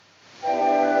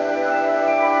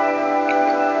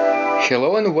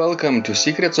Hello and welcome to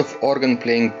Secrets of Organ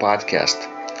Playing podcast.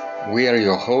 We are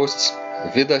your hosts,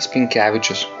 Vidas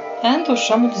Pinkevičius and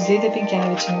Aušra Mudzytė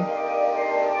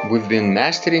Pinkevičienė. We've been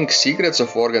mastering secrets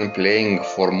of organ playing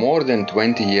for more than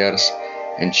 20 years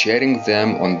and sharing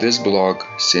them on this blog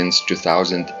since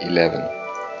 2011.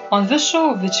 On this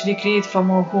show, which we create from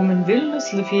our home in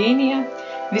Vilnius, Lithuania,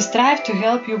 we strive to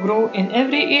help you grow in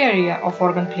every area of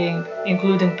organ playing,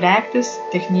 including practice,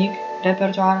 technique,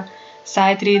 repertoire,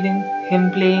 sight reading, hymn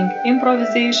playing,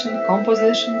 improvisation,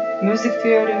 composition, music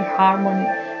theory, harmony,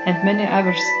 and many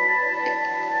others.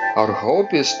 Our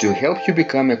hope is to help you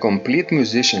become a complete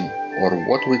musician, or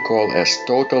what we call as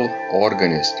total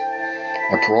organist,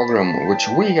 a program which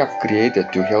we have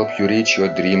created to help you reach your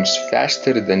dreams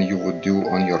faster than you would do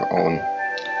on your own.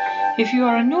 If you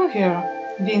are new here,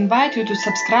 we invite you to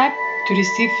subscribe to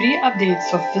receive free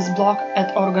updates of this blog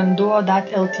at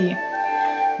organduo.lt.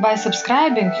 By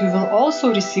subscribing, you will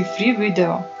also receive free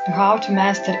video how to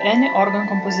master any organ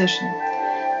composition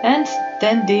and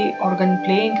 10-day organ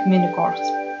playing mini course.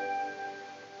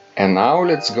 And now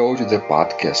let's go to the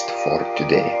podcast for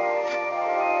today.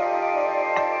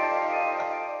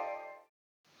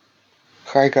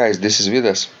 Hi guys, this is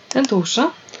Vidas. And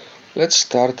Aušra. Let's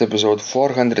start episode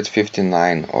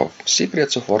 459 of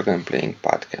Secrets of Organ Playing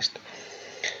podcast.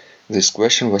 This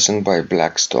question was sent by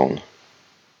Blackstone.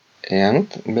 And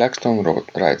Blackstone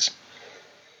writes,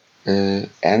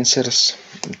 answers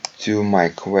to my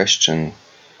question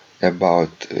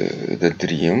about the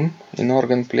dream in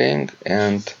organ playing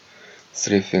and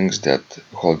 3 things that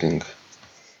holding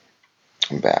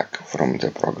back from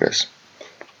the progress.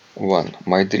 1.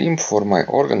 My dream for my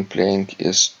organ playing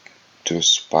is to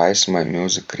spice my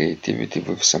music creativity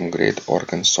with some great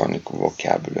organ sonic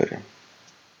vocabulary.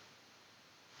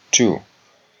 2.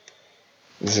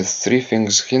 The 3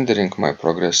 things hindering my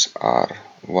progress are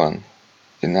 1.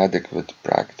 Inadequate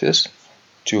practice,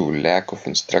 2. Lack of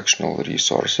instructional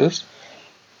resources,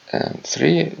 and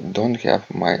 3. Don't have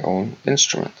my own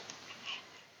instrument.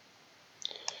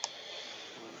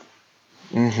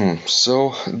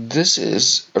 So this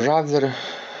is rather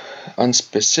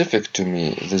unspecific to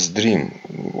me, this dream.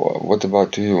 What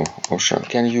about you, Aušra?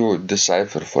 Can you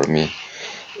decipher for me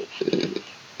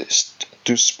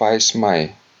to spice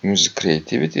my music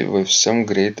creativity with some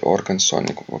great organ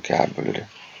sonic vocabulary?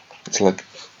 It's like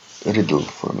a riddle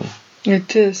for me.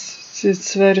 It is.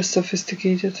 It's very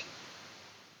sophisticated.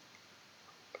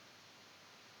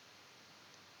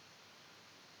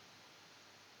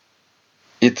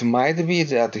 It might be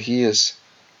that he is,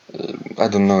 I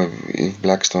don't know if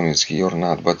Blackstone is here or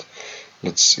not, but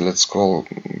let's call,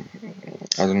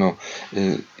 I don't know,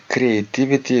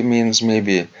 creativity means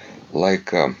maybe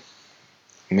like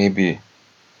maybe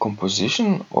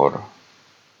composition or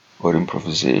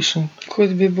improvisation.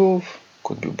 Could be both.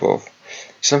 Could be both.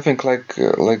 Something like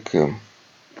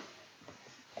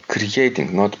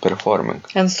creating, not performing.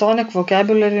 And sonic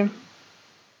vocabulary.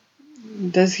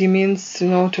 Does he means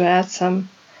to add some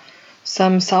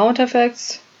sound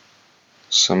effects?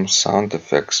 Some sound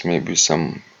effects, maybe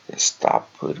some stop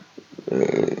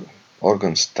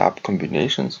organ stop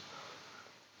combinations,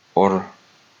 or.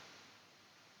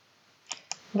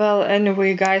 Well,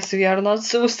 anyway, guys, we are not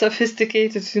so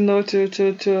sophisticated,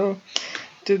 to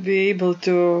be able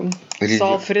to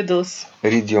solve riddles.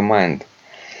 Read your mind.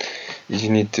 You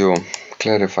need to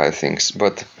clarify things,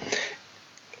 but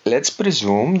let's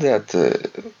presume that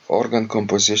organ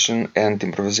composition and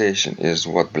improvisation is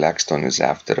what Blackstone is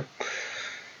after.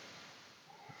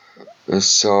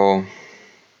 So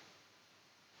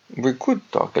we could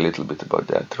talk a little bit about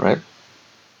that, right?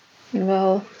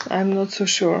 Well, I'm not so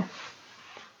sure.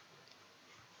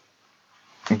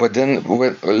 But then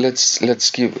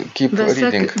let's keep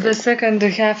reading. The second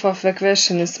half of the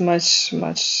question is much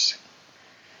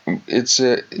it's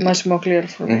much more clear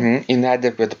for me.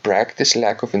 Inadequate practice,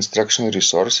 lack of instructional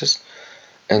resources,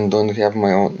 and don't have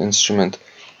my own instrument.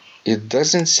 It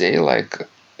doesn't say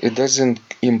it doesn't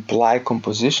imply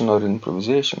composition or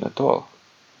improvisation at all.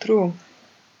 True.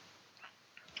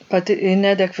 But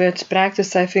inadequate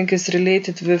practice, I think, is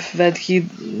related with that he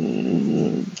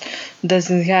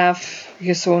doesn't have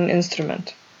his own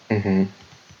instrument. And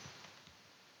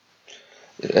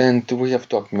we have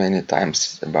talked many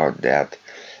times about that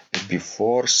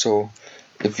before, so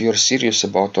if you're serious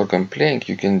about organ playing,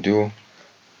 you can do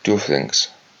 2 things.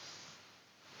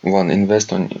 1,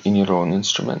 invest in your own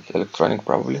instrument, electronic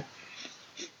probably,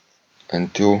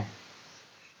 and 2,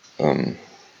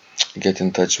 get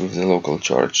in touch with the local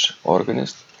church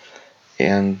organist,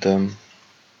 and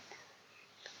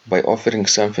by offering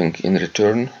something in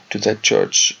return to that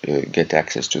church, get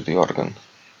access to the organ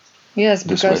Yes,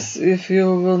 this because if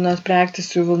you will not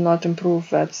practice, you will not improve.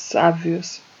 That's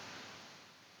obvious.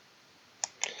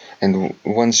 And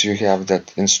once you have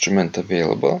that instrument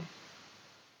available,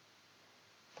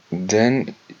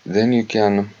 then you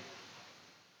can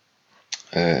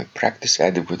practice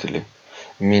adequately,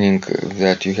 meaning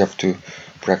that you have to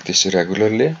practice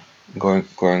regularly,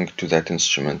 going to that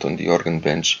instrument on the organ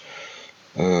bench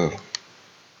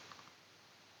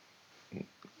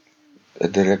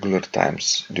at the regular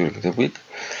times during the week.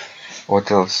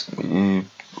 What else?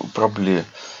 Probably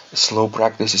slow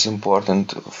practice is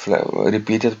important,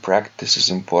 repeated practice is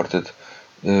important,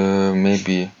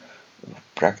 maybe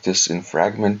practice in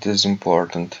fragment is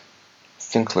important,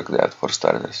 things like that for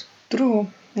starters. True.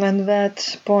 And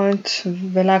that point,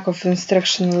 the lack of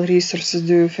instructional resources,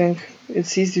 do you think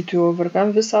it's easy to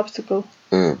overcome this obstacle?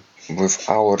 With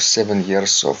our 7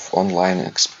 years of online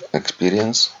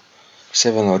experience,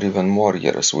 7 or even more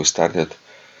years, we started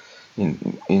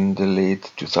in the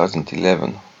late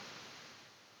 2011,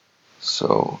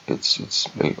 so it's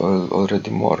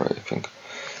already more, I think.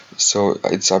 So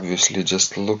it's obviously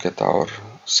just look at our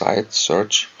site,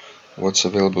 search what's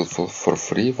available for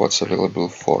free, what's available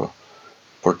for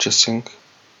purchasing,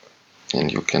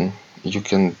 and you can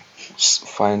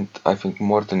find, I think,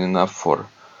 more than enough for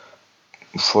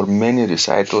many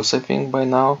recitals, I think, by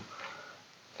now,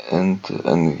 and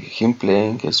him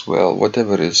playing as well,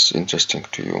 whatever is interesting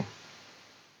to you.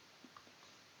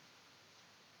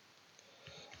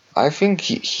 I think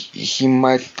he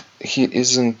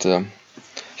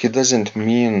doesn't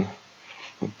mean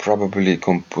probably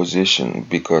composition,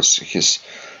 because his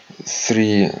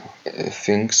 3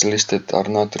 things listed are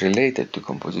not related to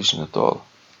composition at all.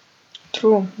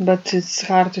 True, but it's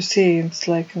hard to see. It's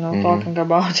like, talking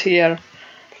about air.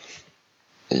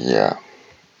 Yeah.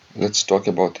 Let's talk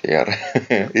about air.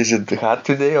 Is it hot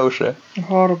today, Ausra?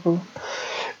 Horrible.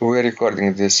 We're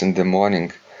recording this in the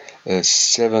morning,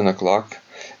 7 o'clock,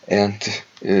 and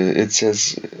it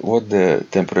says, what the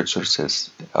temperature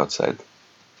says outside?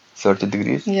 30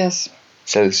 degrees? Yes.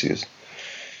 Celsius.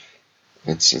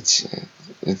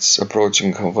 It's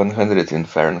approaching 100 in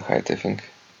Fahrenheit, I think.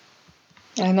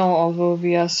 I know, although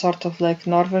we are sort of like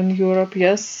Northern Europe,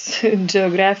 yes,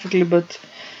 geographically, but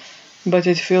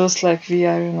it feels like we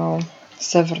are,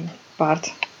 southern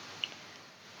part.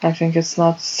 I think it's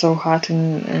not so hot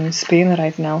in Spain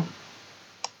right now.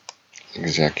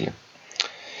 Exactly.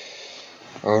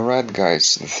 Alright,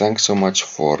 guys, thanks so much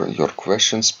for your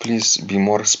questions. Please be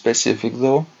more specific,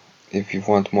 though, if you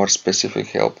want more specific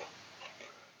help.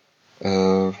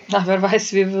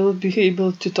 Otherwise, we will be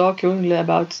able to talk only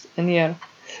about an year.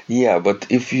 Yeah, but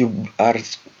if you are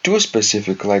too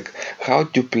specific, like how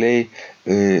to play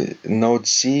note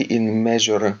C in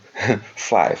measure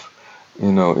 5,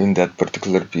 in that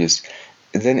particular piece,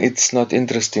 then it's not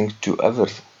interesting to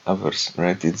others,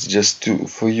 right? It's just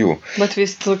for you. But we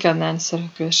still can answer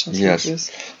questions Yes, like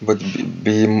this. But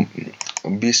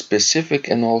be specific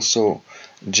and also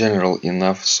general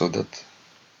enough so that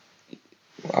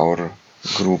our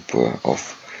group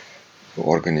of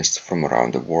organists from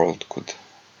around the world could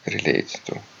relate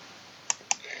to.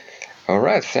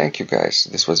 Alright, thank you guys.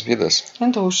 This was Vidas.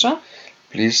 And Ausra.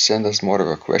 Please send us more of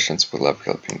your questions. We love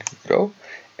helping you grow.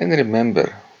 And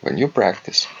remember, when you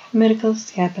practice, miracles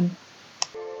happen.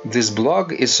 This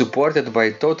blog is supported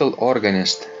by Total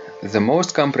Organist, the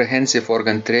most comprehensive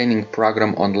organ training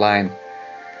program online,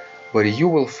 where you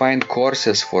will find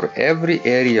courses for every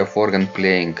area of organ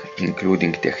playing,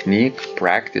 including technique,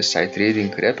 practice, sight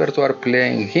reading, repertoire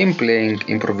playing, hymn playing,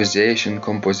 improvisation,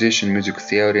 composition, music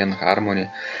theory and harmony,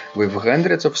 with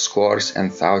hundreds of scores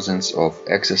and thousands of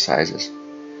exercises.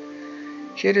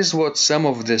 Here is what some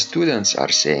of the students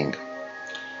are saying.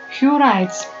 Hugh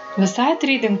writes, "The sight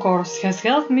reading course has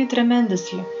helped me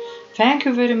tremendously. Thank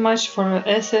you very much for your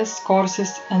SS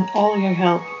courses and all your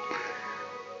help."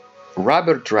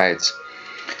 Robert writes,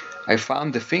 I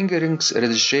found the fingerings,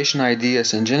 registration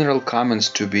ideas and general comments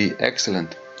to be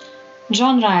excellent.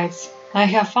 John writes, I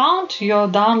have found your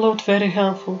download very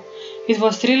helpful. It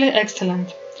was really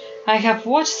excellent. I have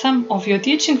watched some of your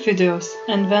teaching videos,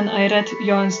 and when I read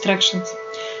your instructions,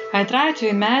 I tried to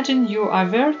imagine you are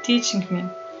there teaching me.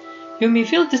 You may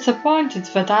feel disappointed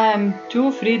that I am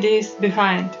 2-3 days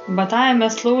behind, but I am a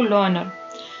slow learner,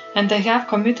 and I have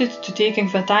committed to taking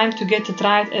the time to get it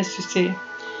right, as you say.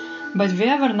 But the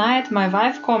other night my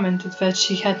wife commented that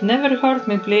she had never heard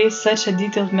me play such a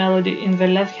detailed melody in the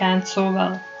left hand so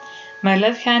well. My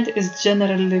left hand is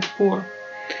generally poor.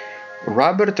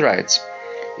 Robert writes,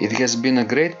 it has been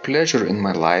a great pleasure in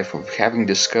my life of having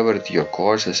discovered your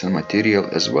courses and material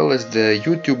as well as the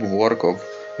YouTube work of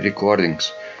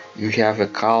recordings. You have a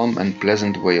calm and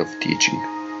pleasant way of teaching.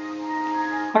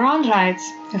 Ron writes,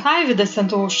 "Hi Vidas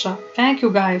and Ausra, thank you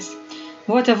guys.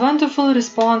 What a wonderful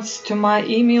response to my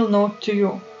email note to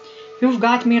you. You've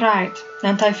got me right,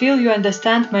 and I feel you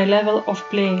understand my level of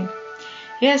playing.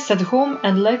 Yes, at home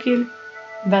and lucky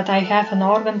that I have an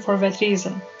organ for that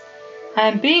reason. I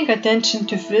am paying attention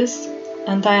to this,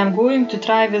 and I am going to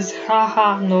try this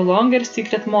haha no longer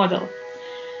secret model.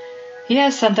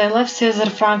 Yes, and I love Cesar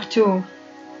Frank too.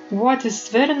 What is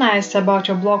very nice about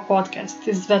your blog podcast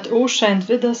is that Ausra and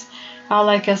Vidas are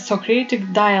like a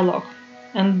Socratic dialogue,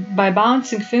 and by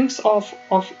bouncing things off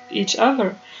of each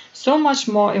other, so much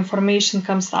more information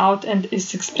comes out and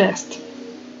is expressed.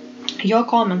 Your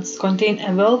comments contain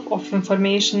a wealth of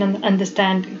information and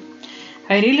understanding.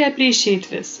 I really appreciate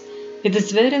this. It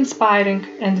is very inspiring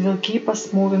and will keep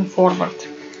us moving forward."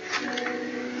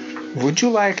 Would you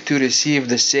like to receive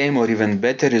the same or even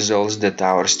better results that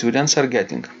our students are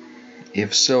getting?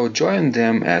 If so, join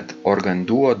them at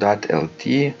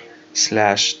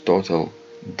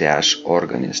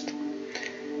organduo.lt/total-organist.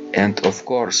 And of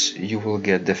course, you will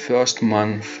get the first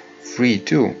month free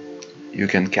too. You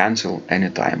can cancel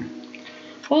anytime.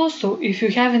 Also, if you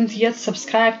haven't yet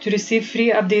subscribed to receive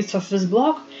free updates of this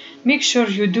blog, make sure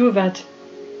you do that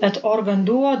at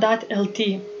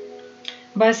organduo.lt.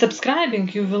 By subscribing,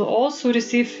 you will also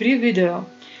receive free video,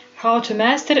 how to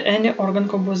master any organ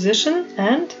composition,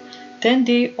 and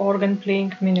 10-day organ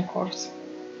playing mini course.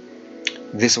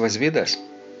 This was Vidas.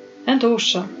 And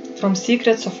Ausra from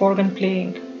Secrets of Organ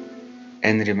Playing.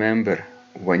 And remember,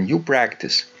 when you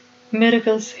practice,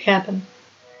 Miracles happen.